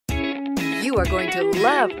You are going to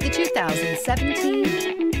love the 2017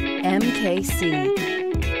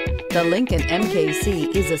 MKC. The Lincoln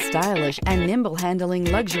MKC is a stylish and nimble-handling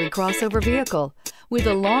luxury crossover vehicle. With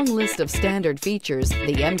a long list of standard features,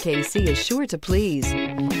 the MKC is sure to please.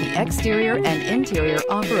 The exterior and interior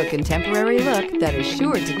offer a contemporary look that is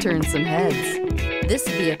sure to turn some heads. This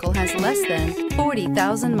vehicle has less than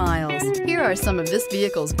 40,000 miles. Here are some of this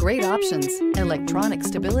vehicle's great options: electronic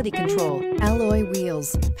stability control, alloy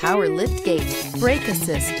wheels, power liftgate, brake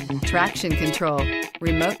assist, traction control,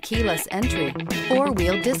 remote keyless entry,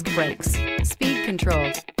 four-wheel disc brakes, speed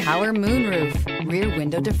control, power moonroof, rear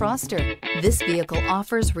window defroster. This vehicle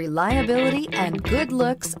offers reliability and good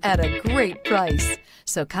looks at a great price.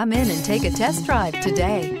 So come in and take a test drive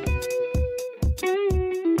today.